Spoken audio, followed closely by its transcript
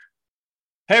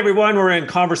Hey everyone, we're in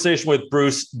conversation with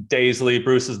Bruce Daisley.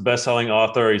 Bruce is a best-selling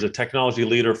author. He's a technology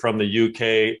leader from the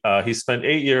UK. He spent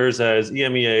 8 years as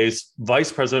EMEA's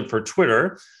vice president for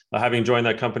Twitter, having joined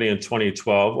that company in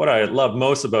 2012. What I love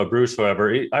most about Bruce,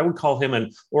 however, I would call him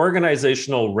an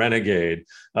organizational renegade.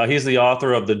 He's the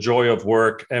author of The Joy of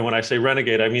Work. And when I say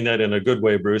renegade, I mean that in a good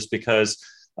way, Bruce, because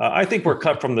I think we're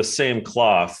cut from the same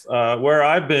cloth. Where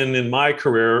I've been in my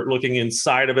career, looking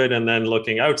inside of it and then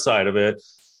looking outside of it,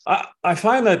 I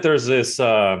find that there's this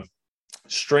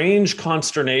strange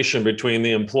consternation between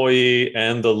the employee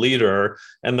and the leader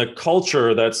and the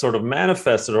culture that sort of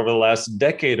manifested over the last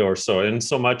decade or so. In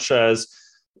so much as,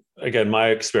 again, my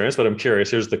experience, but I'm curious,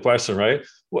 here's the question, right?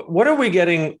 What are we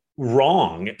getting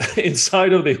wrong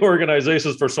inside of the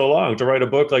organizations for so long to write a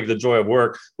book like The Joy of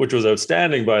Work, which was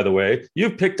outstanding, by the way?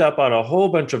 You've picked up on a whole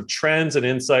bunch of trends and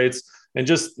insights and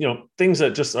just, things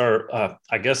that just are,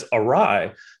 I guess,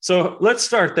 awry. So let's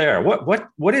start there.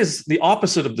 What is the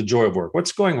opposite of the joy of work?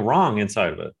 What's going wrong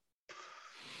inside of it?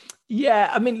 Yeah,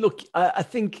 I mean, look, I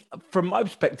think from my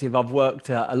perspective, I've worked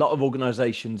at a lot of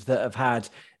organizations that have had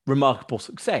remarkable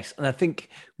success. And I think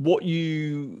what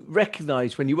you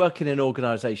recognize when you work in an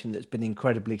organization that's been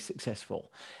incredibly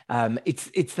successful,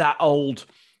 it's that old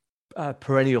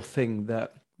perennial thing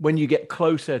that when you get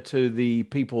closer to the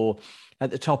people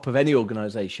at the top of any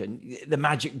organization, the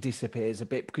magic disappears a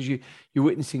bit because you're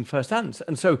witnessing firsthand.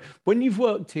 And so when you've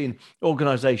worked in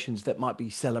organizations that might be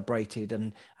celebrated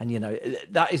and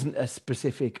that isn't a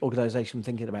specific organization I'm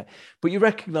thinking about, but you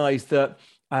recognize that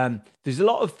there's a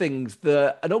lot of things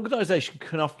that an organization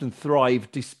can often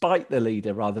thrive despite the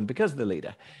leader rather than because of the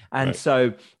leader. And right.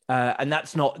 So, and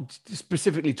that's not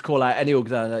specifically to call out any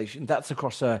organization. That's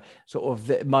across a sort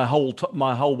of my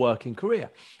whole working career.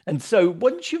 And so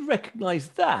once you recognize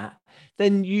that,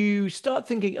 then you start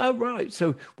thinking, oh, right.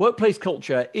 So workplace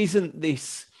culture isn't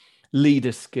this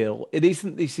leader skill. It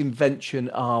isn't this invention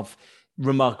of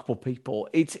remarkable people.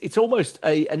 It's almost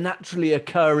a naturally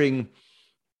occurring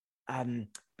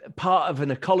part of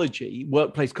an ecology.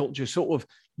 Workplace culture sort of,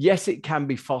 yes, it can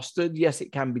be fostered. Yes,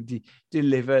 it can be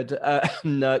delivered,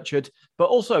 nurtured, but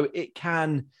also it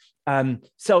can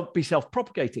be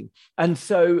self-propagating. And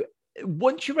so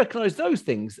once you recognize those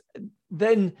things,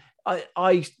 then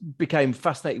I became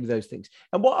fascinated with those things.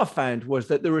 And what I found was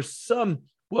that there are some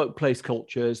workplace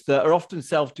cultures that are often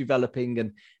self-developing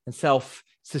and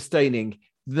self-sustaining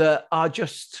that are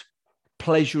just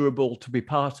pleasurable to be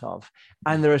part of.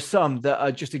 And there are some that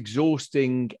are just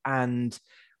exhausting and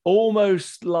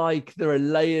almost like there are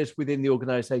layers within the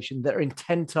organization that are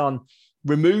intent on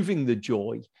removing the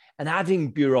joy and adding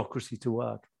bureaucracy to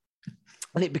work.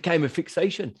 And it became a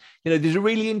fixation. There's a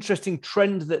really interesting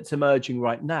trend that's emerging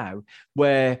right now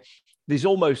where there's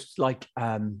almost like,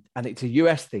 and it's a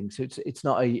US thing. So it's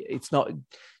not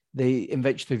the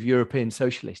invention of European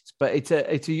socialists, but it's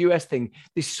a US thing.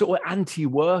 This sort of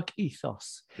anti-work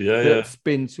ethos that's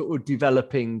been sort of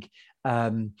developing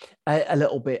a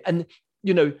little bit, and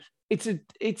it's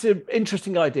an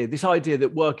interesting idea. This idea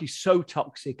that work is so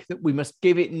toxic that we must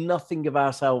give it nothing of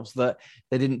ourselves that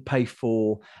they didn't pay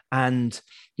for, and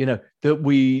that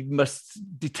we must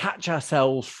detach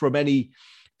ourselves from any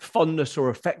fondness or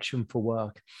affection for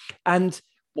work. And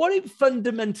what it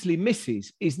fundamentally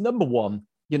misses is, number one,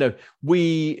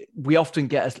 we often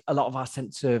get a lot of our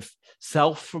sense of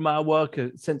self from our work,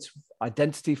 a sense of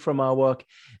identity from our work,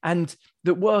 and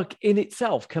that work in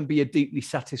itself can be a deeply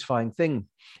satisfying thing.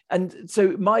 And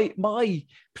so my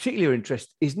particular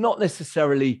interest is not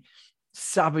necessarily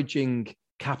savaging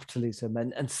capitalism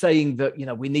and saying that,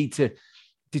 we need to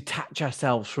detach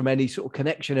ourselves from any sort of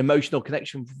connection, emotional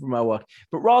connection from our work,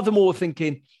 but rather more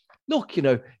thinking, look,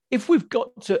 if we've got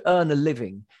to earn a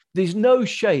living, there's no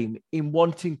shame in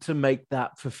wanting to make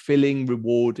that fulfilling,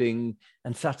 rewarding,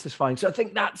 and satisfying. So I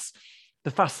think that's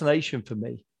the fascination for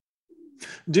me.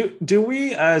 Do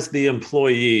we, as the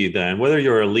employee, then, whether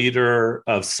you're a leader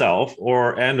of self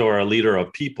or a leader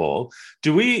of people,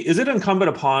 is it incumbent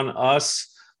upon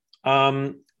us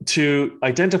to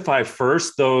identify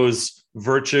first those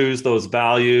virtues, those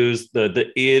values,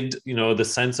 the id, the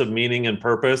sense of meaning and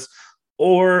purpose,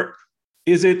 or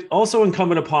is it also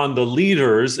incumbent upon the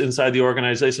leaders inside the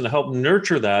organization to help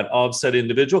nurture that of said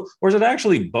individual? Or is it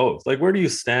actually both? Like, where do you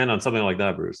stand on something like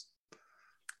that, Bruce?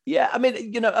 Yeah, I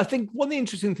mean, I think one of the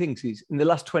interesting things is in the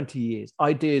last 20 years,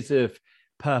 ideas of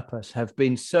purpose have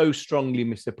been so strongly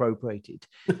misappropriated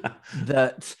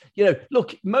that,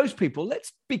 look, most people,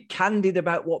 let's be candid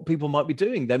about what people might be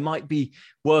doing. They might be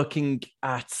working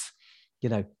at,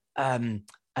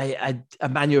 a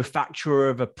manufacturer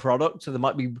of a product. So they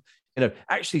might be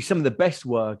Actually some of the best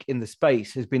work in the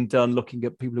space has been done looking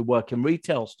at people who work in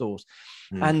retail stores.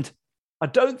 And I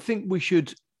don't think we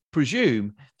should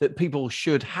presume that people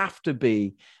should have to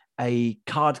be a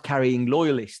card carrying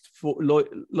loyalist for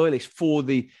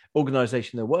the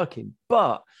organization they're working.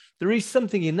 But there is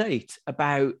something innate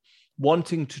about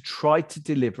wanting to try to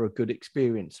deliver a good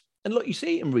experience. And look, you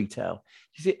see it in retail.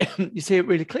 You see it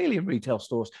really clearly in retail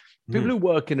stores. People who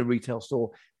work in a retail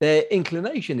store, their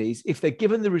inclination is, if they're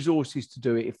given the resources to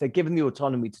do it, if they're given the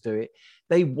autonomy to do it,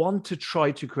 they want to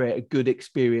try to create a good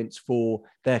experience for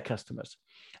their customers.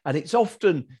 And it's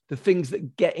often the things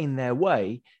that get in their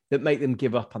way that make them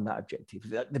give up on that objective.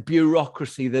 The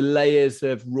bureaucracy, the layers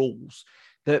of rules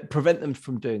that prevent them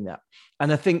from doing that.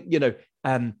 And I think,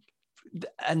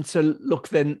 and so look,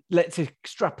 then let's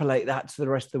extrapolate that to the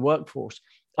rest of the workforce.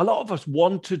 A lot of us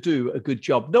want to do a good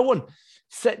job. No one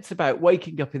sets about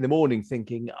waking up in the morning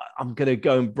thinking, I'm going to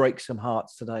go and break some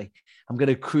hearts today. I'm going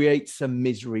to create some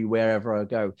misery wherever I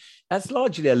go. That's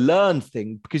largely a learned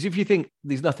thing, because if you think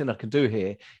there's nothing I can do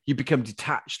here, you become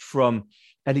detached from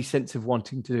any sense of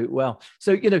wanting to do it well.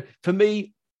 So, for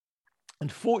me,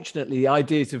 unfortunately, the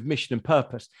ideas of mission and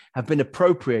purpose have been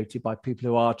appropriated by people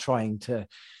who are trying to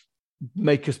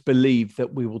make us believe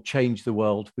that we will change the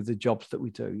world with the jobs that we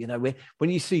do. When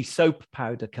you see soap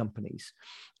powder companies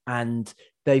and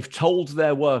they've told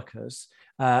their workers,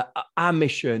 our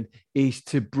mission is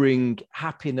to bring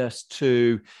happiness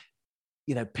to,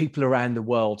 people around the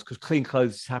world, because clean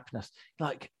clothes is happiness.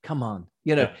 Like, come on,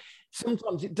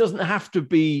 Sometimes it doesn't have to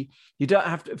be,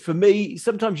 for me,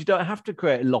 sometimes you don't have to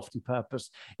create a lofty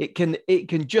purpose. It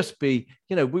can just be,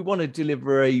 we want to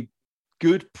deliver a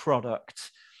good product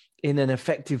in an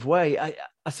effective way.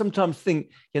 I sometimes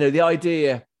think, the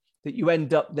idea that you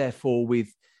end up therefore with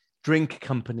drink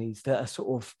companies that are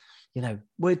sort of,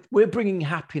 we're bringing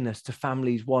happiness to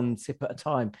families one sip at a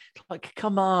time. Like,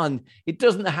 come on, it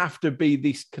doesn't have to be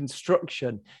this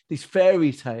construction, this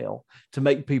fairy tale to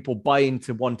make people buy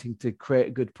into wanting to create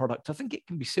a good product. I think it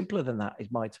can be simpler than that,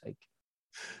 is my take.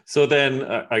 So then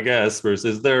I guess, Bruce,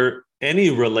 is there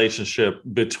any relationship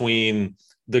between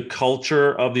the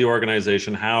culture of the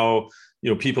organization, how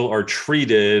people are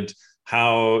treated,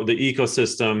 how the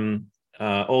ecosystem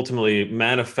ultimately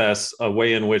manifests a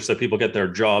way in which that people get their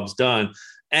jobs done,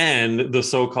 and the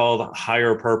so-called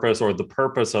higher purpose or the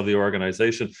purpose of the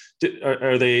organization?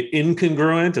 Are they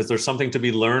incongruent? Is there something to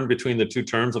be learned between the two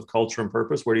terms of culture and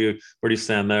purpose? Where do you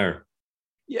stand there?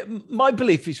 Yeah, my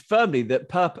belief is firmly that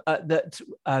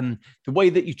the way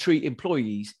that you treat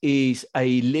employees is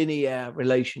a linear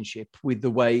relationship with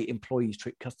the way employees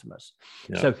treat customers.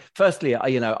 Yeah. So firstly,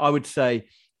 I would say,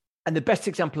 and the best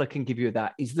example I can give you of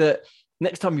that is that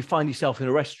next time you find yourself in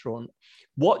a restaurant,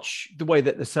 watch the way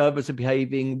that the servers are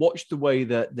behaving, watch the way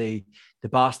that the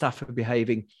bar staff are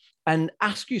behaving, and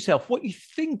ask yourself what you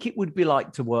think it would be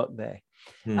like to work there.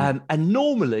 And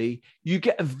normally you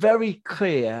get a very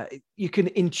clear, you can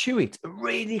intuit a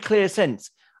really clear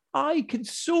sense. I can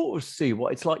sort of see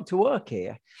what it's like to work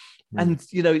here. And,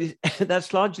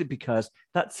 that's largely because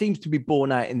that seems to be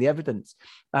borne out in the evidence.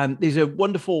 There's a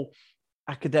wonderful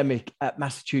academic at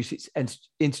Massachusetts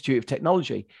Institute of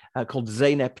Technology called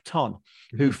Zeynep Ton,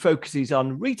 who focuses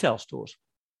on retail stores.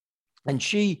 And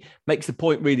she makes the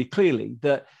point really clearly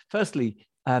that, firstly,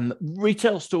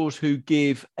 retail stores who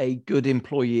give a good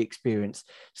employee experience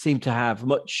seem to have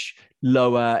much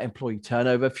lower employee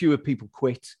turnover, fewer people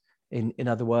quit, in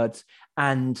other words.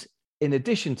 And in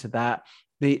addition to that,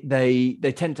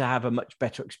 they tend to have a much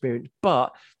better experience.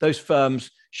 But those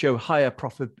firms show higher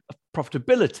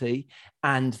profitability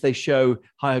and they show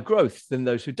higher growth than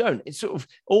those who don't. It's sort of,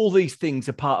 all these things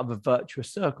are part of a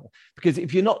virtuous circle, because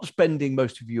if you're not spending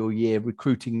most of your year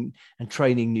recruiting and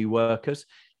training new workers,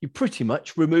 you pretty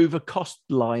much remove a cost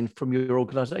line from your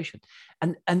organization.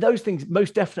 And those things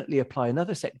most definitely apply in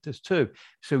other sectors too.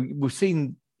 So we've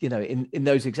seen, in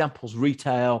those examples,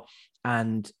 retail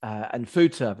and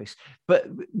food service, but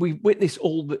we witness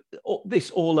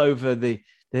this all over the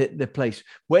place.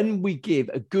 When we give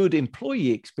a good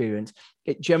employee experience,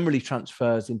 it generally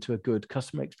transfers into a good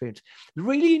customer experience. The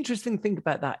really interesting thing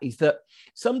about that is that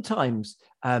sometimes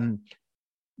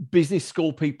business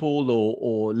school people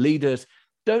or leaders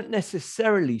don't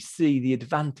necessarily see the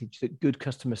advantage that good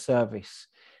customer service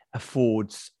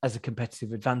affords as a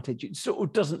competitive advantage. It sort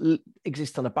of doesn't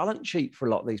exist on a balance sheet for a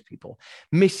lot of these people,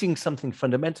 missing something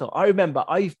fundamental. I remember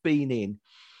I've been in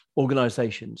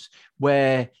organizations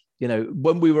where,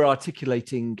 when we were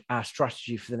articulating our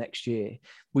strategy for the next year,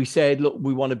 we said, look,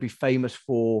 we want to be famous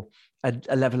for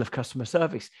a level of customer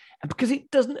service. And because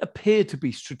it doesn't appear to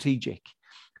be strategic,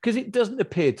 because it doesn't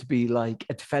appear to be like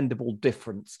a defendable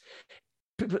difference,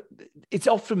 it's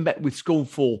often met with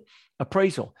scornful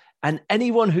appraisal. And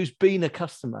anyone who's been a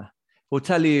customer will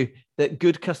tell you that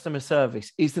good customer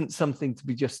service isn't something to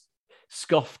be just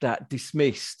scoffed at,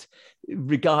 dismissed,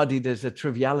 regarded as a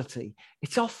triviality.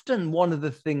 It's often one of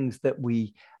the things that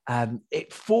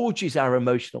it forges our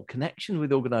emotional connection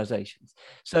with organizations.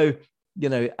 So,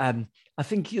 I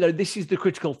think, this is the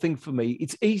critical thing for me.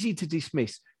 It's easy to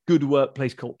dismiss good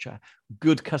workplace culture,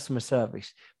 good customer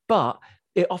service, but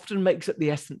it often makes up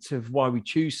the essence of why we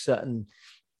choose certain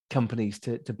companies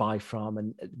to buy from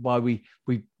and why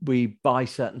we buy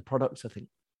certain products, I think.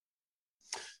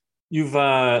 You've,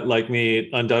 like me,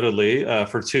 undoubtedly,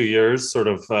 for 2 years, sort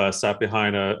of sat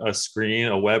behind a screen,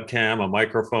 a webcam, a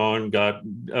microphone, got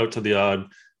out to the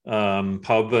odd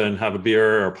pub and have a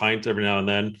beer or a pint every now and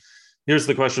then. Here's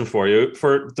the question for you.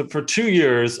 For 2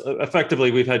 years, effectively,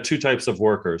 we've had two types of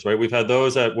workers, right? We've had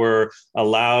those that were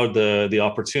allowed the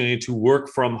opportunity to work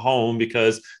from home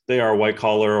because they are white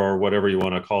collar or whatever you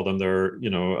want to call them. They're,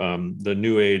 the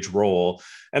new age role.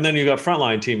 And then you got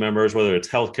frontline team members, whether it's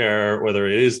healthcare, whether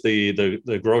it is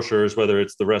the grocers, whether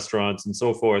it's the restaurants and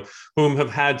so forth, whom have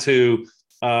had to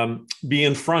be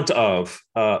in front of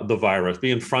the virus, be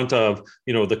in front of,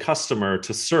 the customer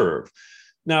to serve.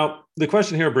 Now, the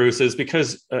question here, Bruce, is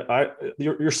because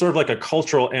you're sort of like a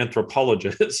cultural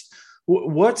anthropologist.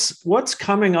 What's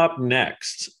coming up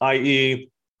next? I.e.,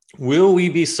 will we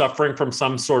be suffering from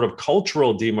some sort of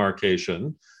cultural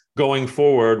demarcation going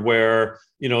forward where,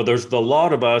 there's the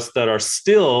lot of us that are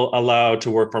still allowed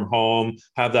to work from home,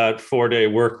 have that 4-day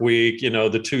work week, the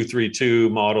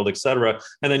 2-3-2 model, et cetera.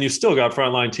 And then you still got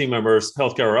frontline team members,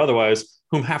 healthcare or otherwise,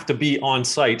 whom have to be on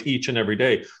site each and every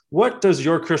day. What does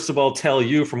your crystal ball tell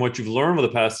you from what you've learned over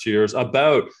the past 2 years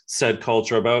about said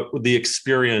culture, about the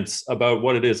experience, about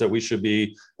what it is that we should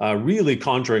be really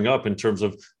conjuring up in terms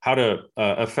of how to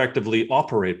effectively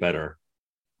operate better?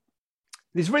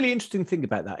 There's a really interesting thing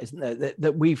about that, isn't there?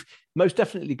 That we've most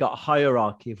definitely got a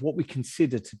hierarchy of what we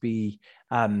consider to be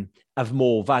of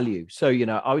more value. So,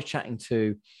 I was chatting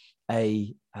to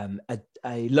a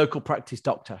local practice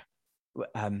doctor,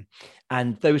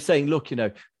 and they were saying, look,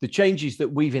 the changes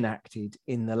that we've enacted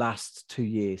in the last 2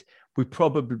 years, we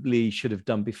probably should have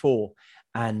done before.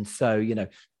 And so,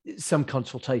 some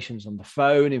consultations on the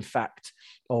phone, in fact,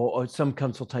 or some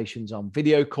consultations on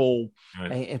video call.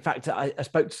 Right. In fact, I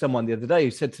spoke to someone the other day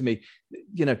who said to me,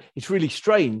 it's really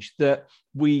strange that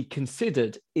we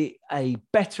considered it a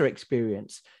better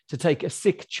experience to take a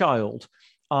sick child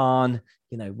on,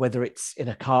 whether it's in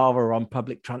a car or on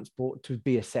public transport to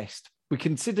be assessed. We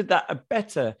considered that a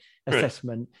better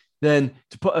assessment than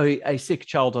to put a sick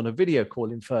child on a video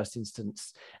call in first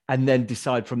instance and then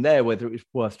decide from there whether it was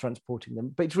worth transporting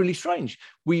them. But it's really strange.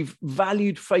 We've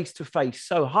valued face-to-face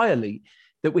so highly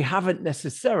that we haven't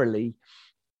necessarily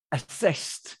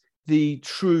assessed the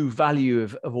true value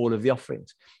of all of the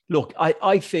offerings. Look,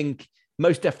 I think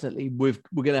most definitely we're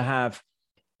going to have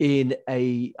in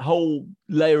a whole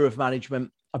layer of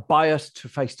management a bias to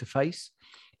face-to-face.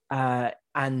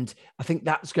 And I think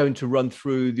that's going to run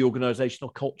through the organizational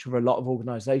culture of a lot of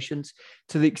organizations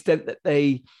to the extent that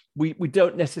we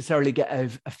don't necessarily get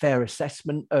a fair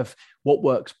assessment of what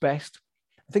works best.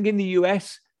 I think in the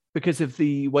US, because of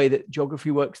the way that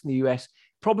geography works in the US,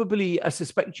 probably I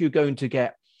suspect you're going to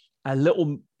get a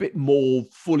little bit more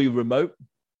fully remote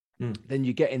than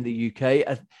you get in the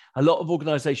UK. A lot of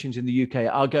organizations in the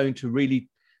UK are going to really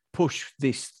push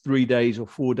this 3 days or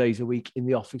 4 days a week in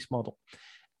the office model.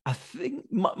 I think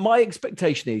my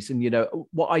expectation is, and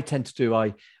what I tend to do,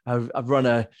 I've run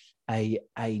a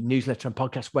newsletter and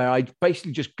podcast where I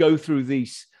basically just go through the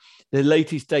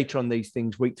latest data on these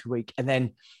things week to week, and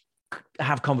then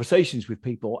have conversations with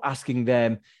people, asking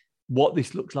them what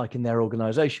this looks like in their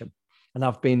organization. And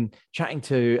I've been chatting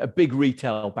to a big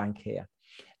retail bank here,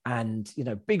 and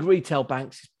big retail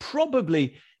banks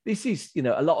probably this is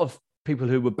a lot of people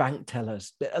who were bank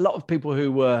tellers, a lot of people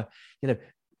who were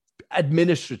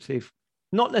administrative,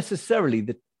 not necessarily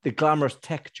the glamorous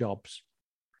tech jobs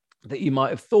that you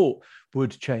might have thought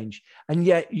would change. And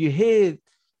yet you hear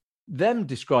them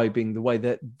describing the way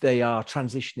that they are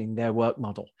transitioning their work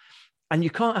model. And you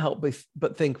can't help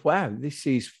but think, wow, this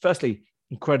is firstly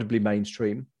incredibly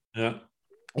mainstream. Yeah.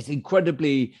 It's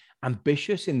incredibly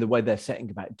ambitious in the way they're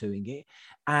setting about doing it.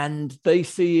 And they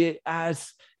see it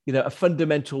as, a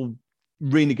fundamental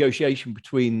renegotiation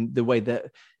between the way that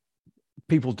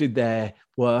people did their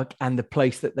work and the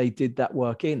place that they did that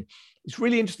work in. It's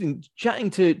really interesting chatting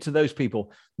to those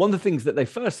people. One of the things that they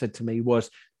first said to me was,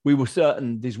 we were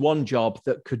certain there's one job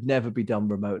that could never be done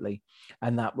remotely,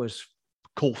 and that was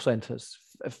call centers,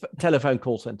 telephone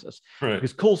call centers. Right.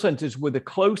 Because call centers were the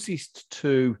closest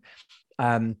to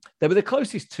They were the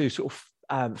closest to sort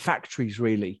of factories,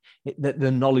 really, that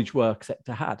the knowledge work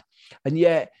sector had. And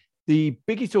yet, the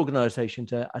biggest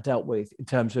organizations I dealt with in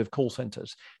terms of call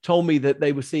centers told me that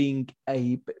they were seeing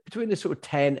between a sort of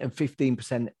 10 and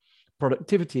 15%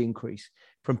 productivity increase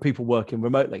from people working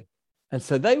remotely. And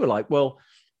so they were like, well,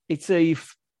 it's a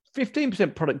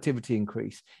 15% productivity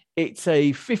increase. It's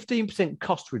a 15%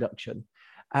 cost reduction.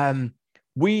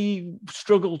 We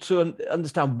struggle to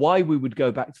understand why we would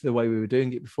go back to the way we were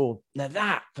doing it before. Now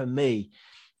that, for me,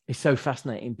 is so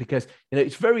fascinating because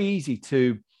it's very easy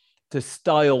to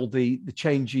style the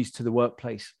changes to the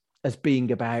workplace as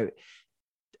being about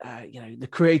the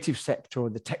creative sector or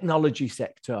the technology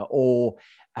sector or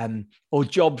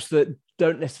jobs that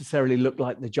don't necessarily look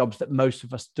like the jobs that most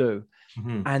of us do.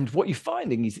 Mm-hmm. And what you're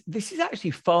finding is this is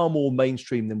actually far more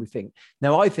mainstream than we think.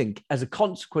 Now, I think as a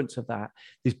consequence of that,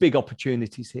 there's big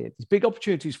opportunities here. There's big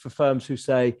opportunities for firms who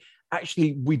say,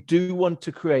 actually, we do want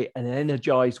to create an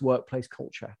energized workplace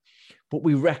culture, but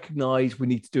we recognize we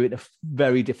need to do it in a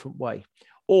very different way.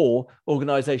 Or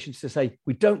organizations to say,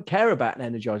 we don't care about an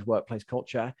energized workplace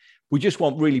culture. We just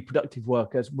want really productive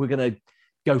workers. We're going to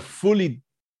go fully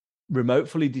remote,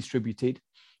 fully distributed.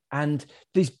 And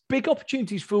there's big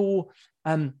opportunities for,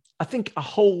 I think, a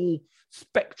whole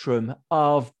spectrum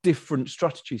of different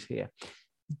strategies here.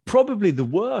 Probably the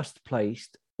worst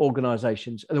placed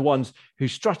organizations are the ones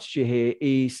whose strategy here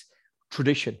is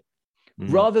tradition.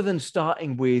 Mm. Rather than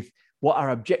starting with what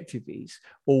our objective is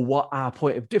or what our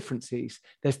point of difference is,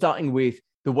 they're starting with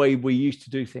the way we used to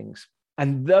do things.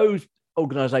 And those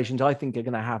organizations, I think, are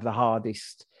going to have the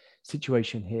hardest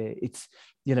situation here. It's,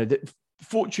 that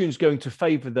fortune's going to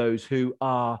favor those who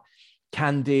are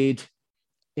candid,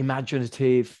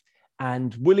 imaginative,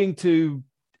 and willing to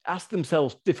ask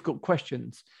themselves difficult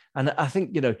questions. And I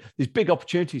think, there's big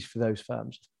opportunities for those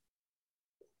firms.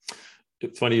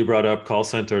 It's funny you brought up call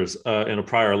centers. In a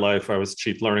prior life, I was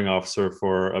chief learning officer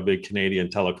for a big Canadian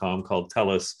telecom called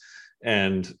TELUS.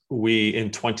 And we, in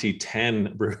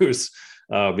 2010, Bruce,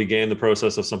 began the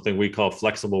process of something we call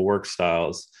flexible work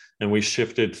styles. And we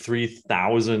shifted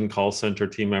 3,000 call center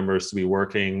team members to be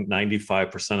working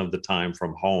 95% of the time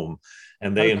from home.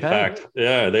 And they, in fact,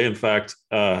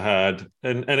 had,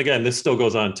 and again, this still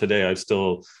goes on today. I'm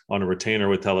still on a retainer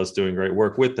with TELUS doing great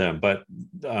work with them. But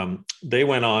they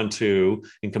went on to,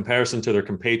 in comparison to their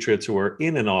compatriots who are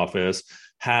in an office,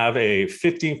 have a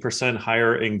 15%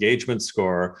 higher engagement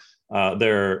score.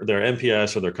 Their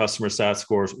NPS or their customer sat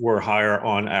scores were higher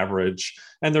on average,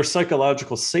 and their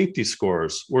psychological safety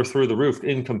scores were through the roof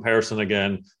in comparison,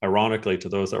 again, ironically, to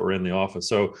those that were in the office.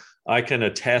 So I can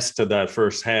attest to that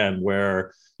firsthand,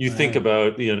 where you think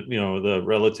about the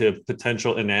relative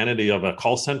potential inanity of a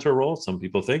call center role. Some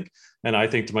people think, and I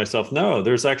think to myself, no,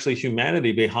 there's actually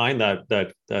humanity behind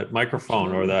that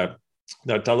microphone or that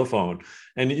telephone.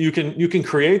 And you can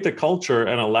create the culture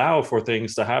and allow for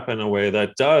things to happen in a way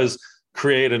that does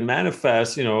create and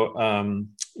manifest,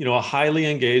 a highly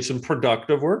engaged and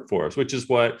productive workforce, which is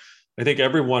what I think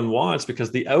everyone wants,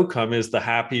 because the outcome is the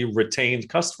happy, retained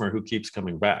customer who keeps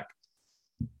coming back.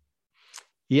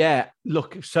 Yeah,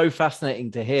 look, so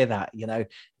fascinating to hear that,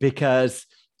 because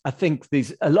I think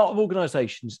there's a lot of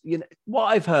organizations, what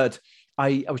I've heard,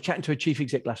 I was chatting to a chief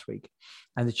exec last week,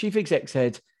 and the chief exec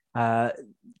said,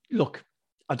 look,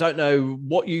 I don't know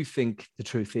what you think the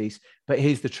truth is, but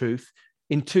here's the truth.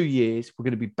 In 2 years, we're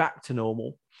going to be back to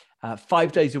normal,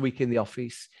 5 days a week in the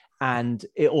office, and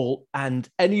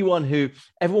everyone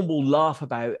will laugh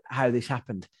about how this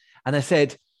happened. And I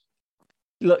said,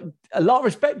 look, a lot of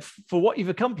respect for what you've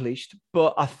accomplished,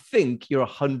 but I think you're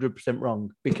 100%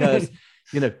 wrong because,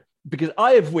 because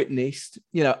I have witnessed,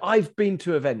 I've been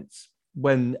to events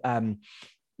when,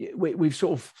 we've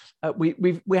sort of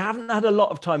we haven't had a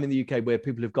lot of time in the UK where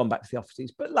people have gone back to the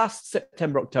offices. But last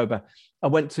September, October, I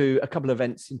went to a couple of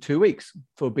events in 2 weeks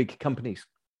for big companies.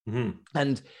 Mm-hmm.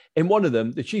 And in one of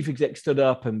them, the chief exec stood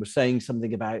up and was saying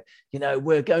something about,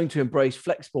 we're going to embrace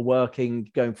flexible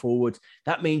working going forward.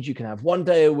 That means you can have 1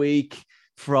 day a week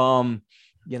from,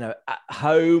 at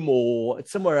home or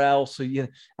somewhere else.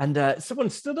 And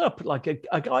someone stood up, like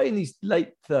a guy in his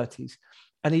late 30s,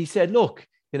 and he said, look,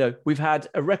 we've had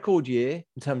a record year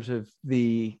in terms of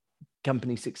the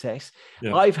company success.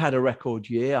 Yeah. I've had a record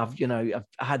year. I've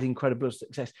had incredible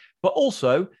success, but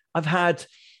also I've had,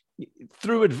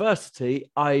 through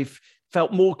adversity, I've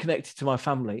felt more connected to my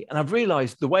family. And I've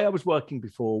realized the way I was working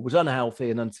before was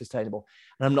unhealthy and unsustainable,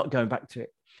 and I'm not going back to it.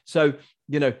 So,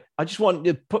 I just want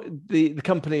to put the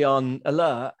company on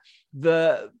alert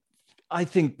that I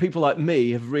think people like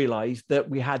me have realized that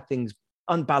we had things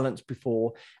unbalanced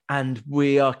before, and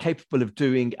we are capable of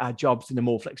doing our jobs in a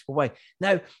more flexible way.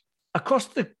 Now, across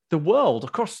the world,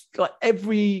 across like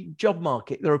every job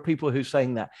market, there are people who are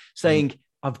saying that, saying,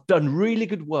 I've done really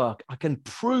good work. I can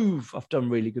prove I've done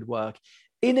really good work.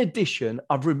 In addition,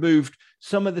 I've removed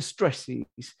some of the stresses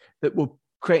that were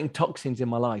creating toxins in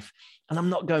my life, and I'm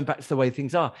not going back to the way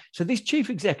things are. So this chief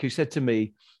exec who said to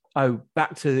me, oh,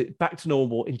 back to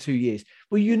normal in 2 years.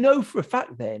 Well, you know for a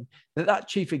fact then that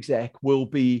chief exec will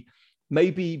be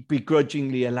maybe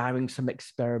begrudgingly allowing some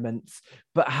experiments,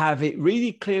 but have it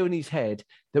really clear in his head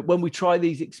that when we try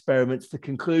these experiments, the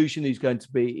conclusion is going to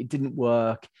be, it didn't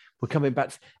work. We're coming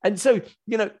back. And so,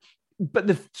 but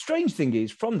the strange thing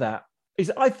is from that is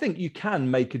I think you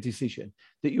can make a decision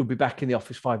that you'll be back in the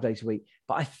office 5 days a week,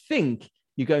 but I think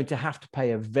you're going to have to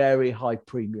pay a very high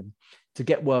premium to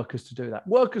get workers to do that.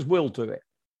 Workers will do it.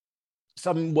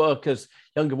 Some workers,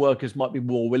 younger workers might be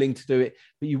more willing to do it,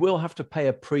 but you will have to pay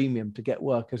a premium to get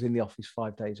workers in the office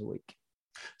 5 days a week.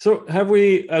 So have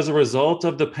we, as a result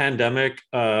of the pandemic,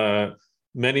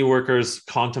 many workers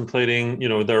contemplating,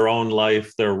 their own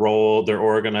life, their role, their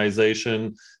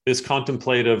organization, this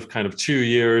contemplative kind of 2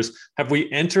 years, have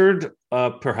we entered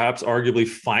perhaps arguably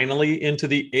finally into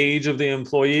the age of the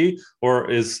employee, or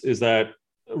is that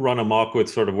run amok with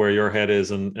sort of where your head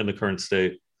is in the current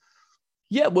state?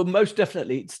 Yeah, well, most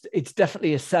definitely, it's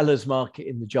definitely a seller's market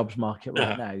in the jobs market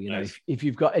right now. Nice. If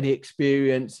you've got any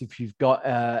experience, if you've got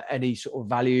any sort of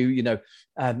value,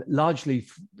 largely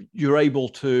you're able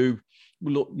to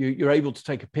look. You're able to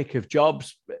take a pick of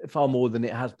jobs far more than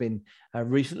it has been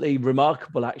recently.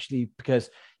 Remarkable, actually, because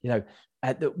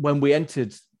when we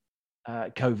entered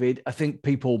COVID, I think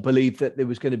people believed that there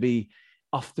was going to be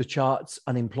off the charts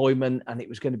unemployment and it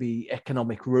was going to be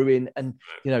economic ruin. And,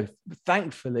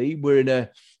 thankfully we're in a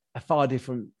far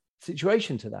different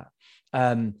situation to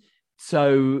that.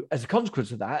 So as a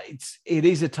consequence of that, it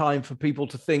is a time for people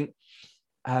to think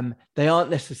they aren't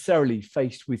necessarily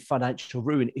faced with financial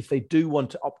ruin if they do want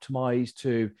to optimize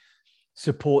to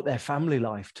support their family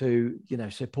life, to,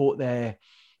 support their,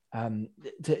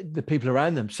 the people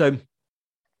around them. So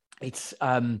it's,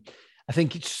 I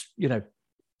think it's,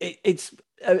 it's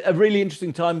a really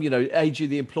interesting time, age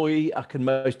of the employee. I can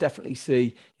most definitely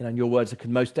see, in your words, I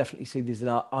can most definitely see there's an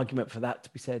argument for that to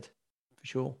be said, for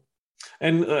sure.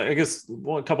 And I guess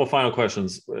a couple of final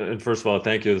questions. And first of all,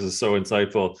 thank you. This is so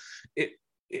insightful.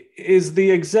 Is the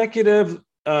executive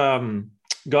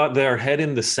got their head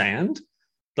in the sand?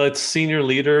 That senior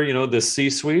leader, the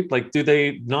C-suite, like, do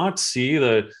they not see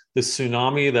the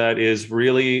tsunami that is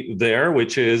really there,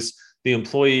 which is the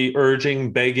employee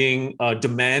urging, begging,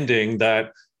 demanding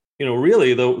that,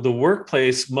 really the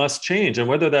workplace must change. And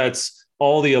whether that's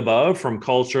all the above, from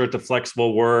culture to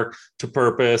flexible work, to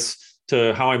purpose,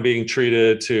 to how I'm being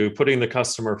treated, to putting the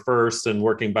customer first and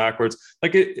working backwards,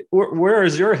 like where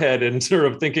is your head in sort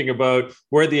of thinking about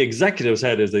where the executive's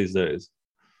head is these days?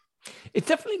 It's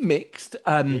definitely mixed.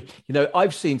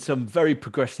 I've seen some very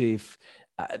progressive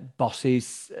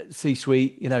bosses,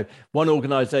 C-suite, one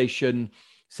organization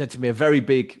said to me, a very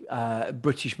big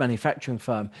British manufacturing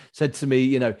firm said to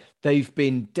me, they've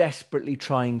been desperately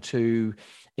trying to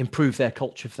improve their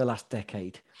culture for the last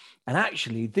decade. And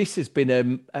actually, this has been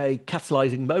a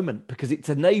catalyzing moment because it's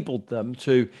enabled them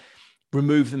to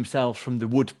remove themselves from the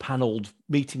wood-paneled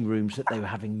meeting rooms that they were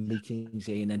having meetings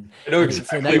in. And I know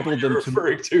exactly it's enabled what you're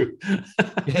referring to.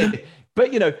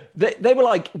 But, they were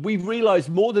like, we realized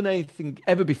more than anything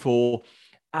ever before,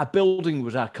 our building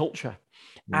was our culture.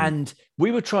 And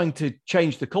we were trying to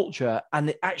change the culture, and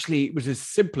it was as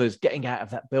simple as getting out of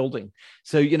that building.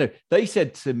 So, they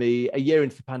said to me a year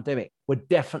into the pandemic, we're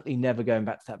definitely never going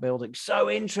back to that building. So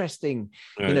interesting,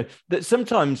 right. That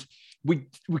sometimes we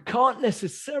can't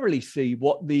necessarily see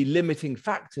what the limiting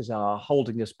factors are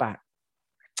holding us back.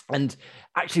 And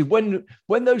actually, when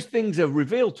those things are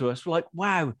revealed to us, we're like,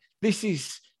 wow, this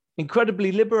is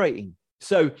incredibly liberating.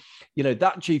 So,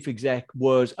 that chief exec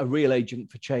was a real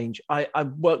agent for change. I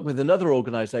worked with another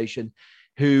organization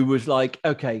who was like,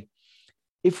 okay,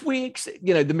 if we,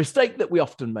 the mistake that we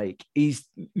often make is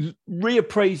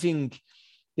reappraising,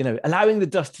 allowing the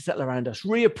dust to settle around us,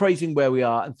 reappraising where we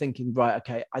are and thinking, right,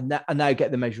 okay, I now get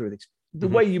the measure of this. The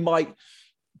way you might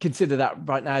consider that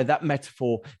right now, that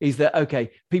metaphor is that,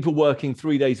 okay, people working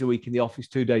 3 days a week in the office,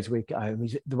 2 days a week at home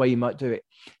is the way you might do it.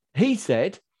 He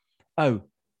said, oh,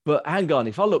 but hang on,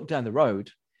 if I look down the road,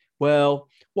 well,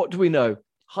 what do we know?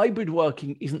 Hybrid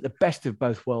working isn't the best of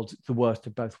both worlds, it's the worst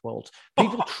of both worlds.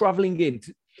 People traveling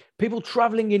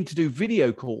in to do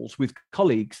video calls with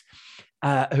colleagues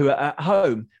who are at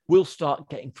home will start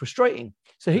getting frustrating.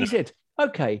 So he said,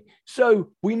 Okay,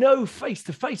 so we know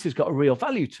face-to-face has got a real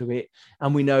value to it.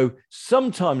 And we know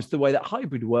sometimes the way that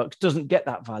hybrid works doesn't get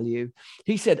that value.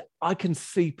 He said, I can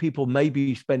see people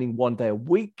maybe spending 1 day a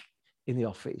week in the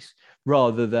office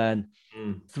rather than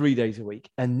 3 days a week.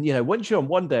 And, you know, once you're on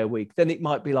 1 day a week, then it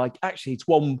might be like, actually,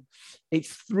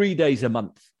 it's 3 days a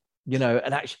month, you know,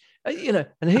 and actually, you know,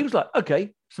 and he was like,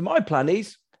 okay, so my plan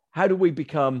is, how do we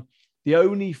become the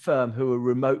only firm who are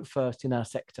remote first in our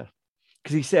sector?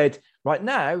 Because he said, right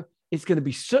now, it's going to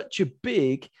be such a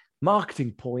big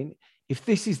marketing point. If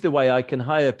this is the way I can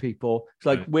hire people, it's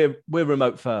like, we're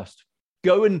remote first.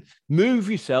 Go and move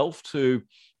yourself to,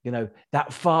 you know,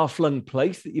 that far-flung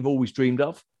place that you've always dreamed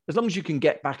of. As long as you can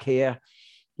get back here,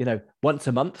 you know, once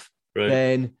a month,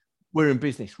 then we're in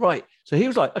business. Right. So he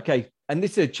was like, okay, and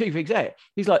this is a chief exec.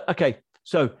 He's like, okay,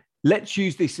 so let's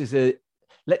use this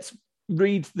let's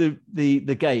read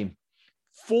the game.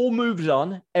 4 moves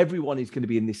on, everyone is going to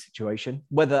be in this situation,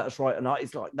 whether that's right or not.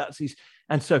 It's like, that's his.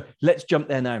 And so let's jump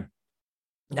there now.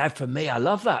 Now, for me, I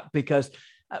love that, because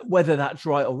whether that's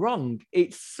right or wrong,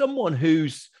 it's someone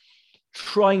who's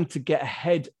trying to get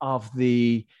ahead of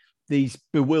these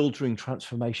bewildering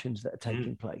transformations that are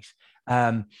taking place.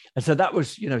 And so that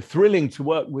was, you know, thrilling to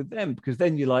work with them, because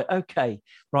then you're like, okay,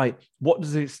 right, what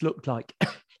does this look like?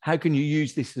 How can you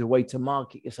use this as a way to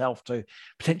market yourself to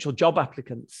potential job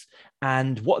applicants?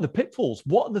 And what are the pitfalls?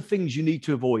 What are the things you need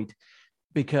to avoid?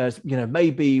 Because, you know,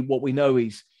 maybe what we know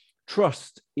is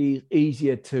trust is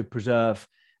easier to preserve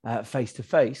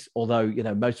face-to-face, although, you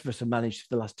know, most of us have managed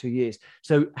for the last 2 years.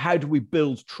 So how do we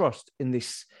build trust in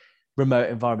this remote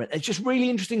environment? It's just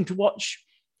really interesting to watch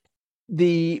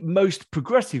the most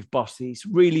progressive bosses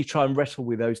really try and wrestle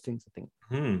with those things, I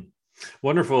think.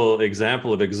 Wonderful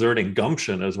example of exerting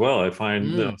gumption as well. I find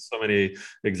you know, so many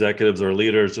executives or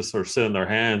leaders just sort of sit in their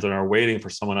hands and are waiting for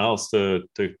someone else to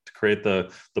create the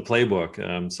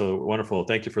playbook. So wonderful.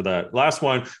 Thank you for that. Last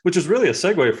one, which is really a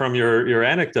segue from your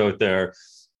anecdote there.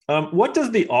 What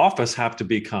does the office have to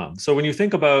become? So when you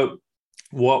think about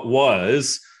what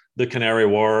was the Canary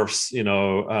Wharfs, you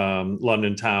know,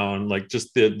 London town, like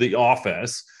just the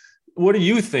office, what do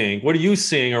you think? What are you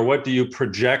seeing, or what do you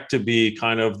project to be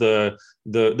kind of the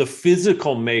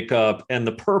physical makeup and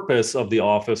the purpose of the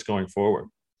office going forward?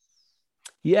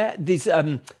 Yeah, there's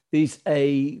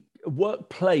a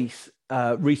workplace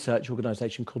research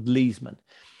organization called Leesman.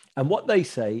 And what they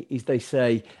say is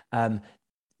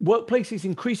workplaces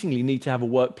increasingly need to have a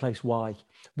workplace why.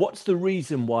 What's the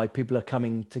reason why people are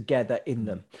coming together in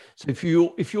them? So if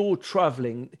you're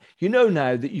traveling, you know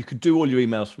now that you could do all your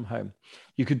emails from home.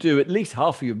 You could do at least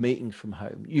half of your meetings from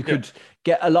home. You could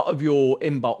get a lot of your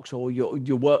inbox or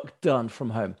your work done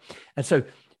from home. And so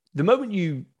the moment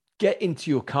you get into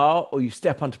your car or you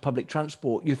step onto public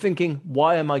transport, you're thinking,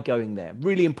 why am I going there?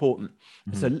 Really important.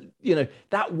 So, you know,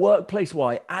 that workplace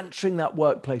why, answering that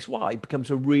workplace why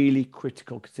becomes a really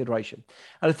critical consideration.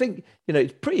 And I think, you know,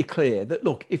 it's pretty clear that,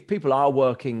 look, if people are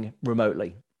working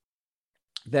remotely,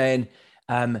 then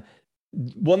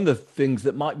one of the things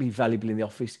that might be valuable in the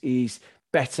office is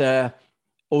better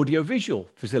audiovisual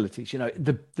facilities. You know,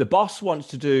 the boss wants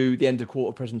to do the end of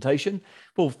quarter presentation.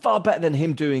 Well, far better than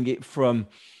him doing it from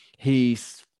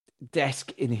his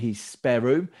desk in his spare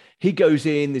room. He goes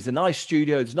in, there's a nice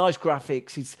studio, there's nice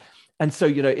graphics. And so,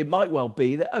 you know, it might well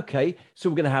be that, okay, so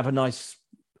we're going to have a nice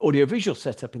audiovisual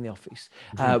setup in the office.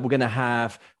 We're going to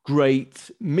have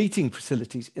great meeting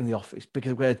facilities in the office,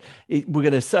 because we're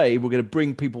going to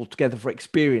bring people together for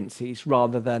experiences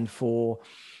rather than for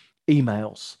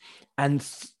emails. And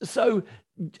so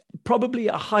probably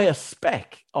a higher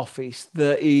spec office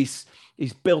that is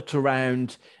built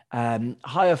around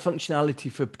higher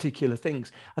functionality for particular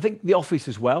things. I think the office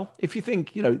as well, if you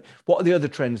think, you know, what are the other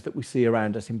trends that we see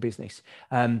around us in business?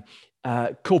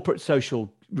 Corporate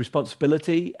social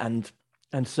responsibility. And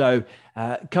so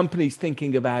companies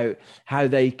thinking about how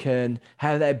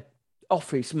their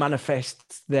office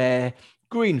manifests their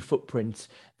green footprint,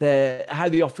 how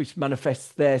the office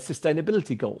manifests their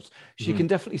sustainability goals. So you can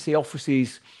definitely see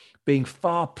offices being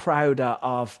far prouder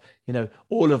of, you know,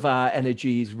 all of our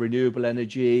energy is renewable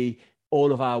energy,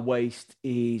 all of our waste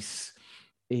is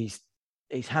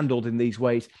handled in these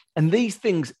ways. And these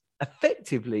things,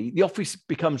 effectively, the office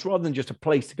becomes, rather than just a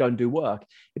place to go and do work,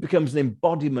 it becomes an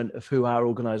embodiment of who our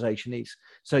organization is.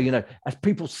 So, you know, as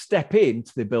people step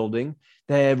into the building,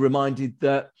 they're reminded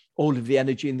that all of the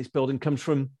energy in this building comes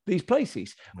from these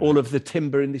places. Right. All of the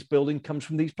timber in this building comes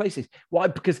from these places. Why?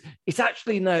 Because it's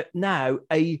actually now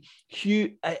a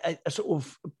sort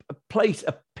of a place,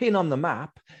 a pin on the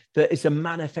map that is a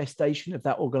manifestation of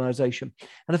that organization.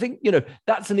 And I think,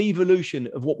 that's an evolution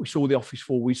of what we saw the office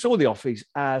for. We saw the office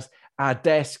as our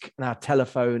desk and our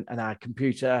telephone and our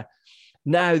computer.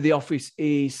 Now the office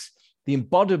is the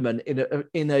embodiment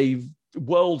in a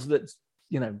world that's,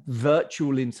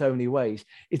 virtual in so many ways.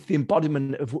 It's the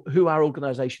embodiment of who our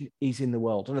organization is in the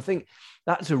world. And I think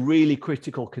that's a really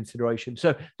critical consideration.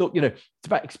 So look, it's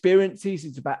about experiences.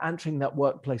 It's about answering that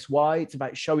workplace why. It's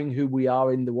about showing who we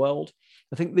are in the world.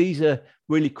 I think these are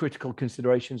really critical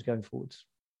considerations going forwards.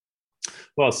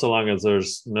 Well, so long as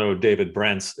there's no David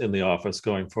Brents in the office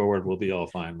going forward, we'll be all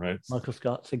fine, right? Michael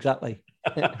Scott's, exactly.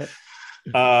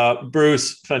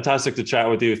 Bruce, fantastic to chat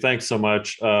with you. Thanks so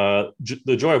much.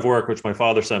 The Joy of Work, which my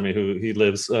father sent me, he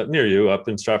lives near you up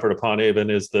in Stratford upon Avon,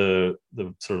 is the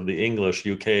sort of the English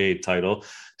UK title.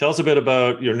 Tell us a bit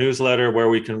about your newsletter, where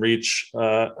we can reach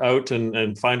out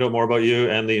and find out more about you,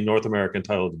 and the North American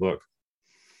title of the book.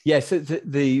 Yes,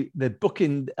 the book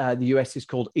in the US is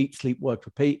called Eat, Sleep, Work,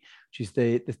 Repeat, which is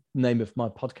the name of my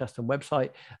podcast and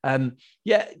website.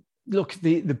 Look,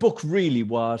 the book really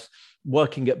was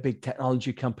working at big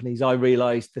technology companies. I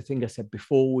realized the thing I said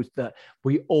before was that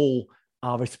we all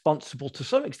are responsible to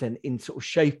some extent in sort of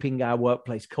shaping our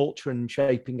workplace culture and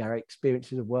shaping our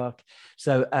experiences of work.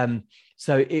 So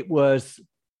it was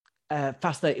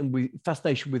fascination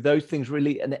with those things,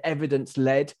 really, and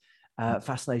evidence-led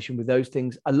fascination with those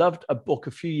things. I loved a book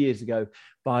a few years ago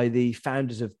by the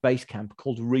founders of Basecamp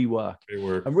called Rework.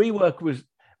 And Rework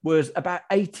was about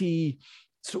 80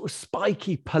 sort of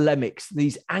spiky polemics,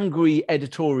 these angry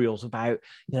editorials about,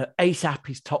 ASAP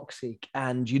is toxic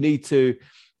and you need to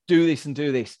do this and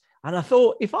do this. And I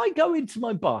thought, if I go into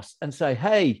my boss and say,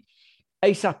 hey,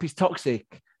 ASAP is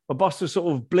toxic, my boss will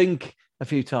sort of blink a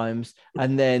few times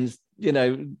and then,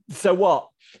 so what?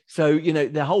 So,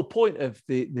 the whole point of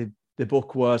the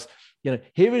book was,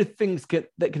 here are things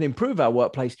that can improve our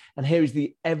workplace, and here is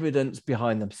the evidence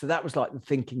behind them. So that was like the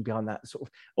thinking behind that, sort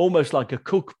of almost like a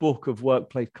cookbook of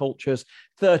workplace cultures,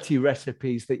 30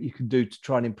 recipes that you can do to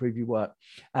try and improve your work.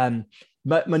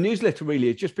 My newsletter really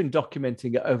has just been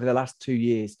documenting it over the last 2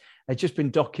 years. I've just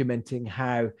been documenting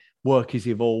how work is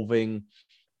evolving,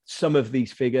 some of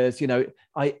these figures.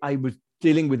 I was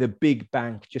dealing with a big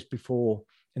bank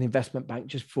an investment bank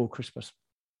just before Christmas.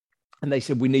 And they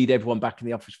said, we need everyone back in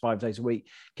the office 5 days a week.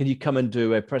 Can you come and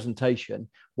do a presentation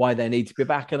why they need to be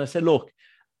back? And I said, look,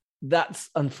 that's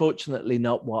unfortunately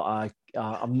not what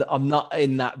I'm not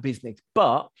in that business.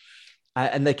 But,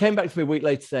 and they came back to me a week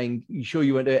later saying, you sure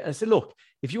you won't do it? And I said, look,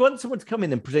 if you want someone to come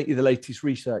in and present you the latest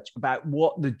research about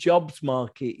what the jobs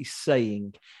market is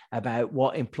saying about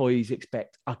what employees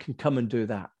expect, I can come and do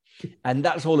that. And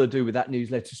that's all I do with that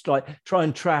newsletter. Try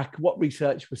and track what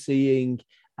research we're seeing,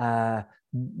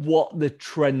 what the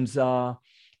trends are,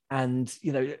 and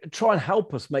try and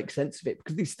help us make sense of it,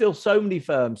 because there's still so many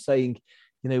firms saying,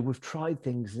 we've tried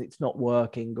things and it's not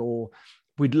working, or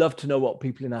we'd love to know what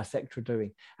people in our sector are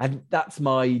doing. And that's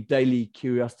my daily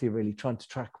curiosity, really, trying to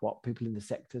track what people in the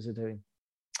sectors are doing.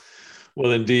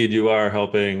 Well, indeed, you are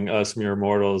helping us mere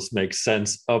mortals make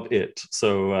sense of it.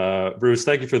 So Bruce,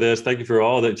 thank you for this. Thank you for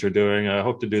all that you're doing. I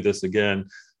hope to do this again.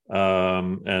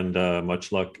 And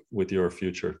much luck with your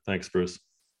future. Thanks, Bruce.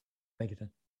 Thank you, Dan.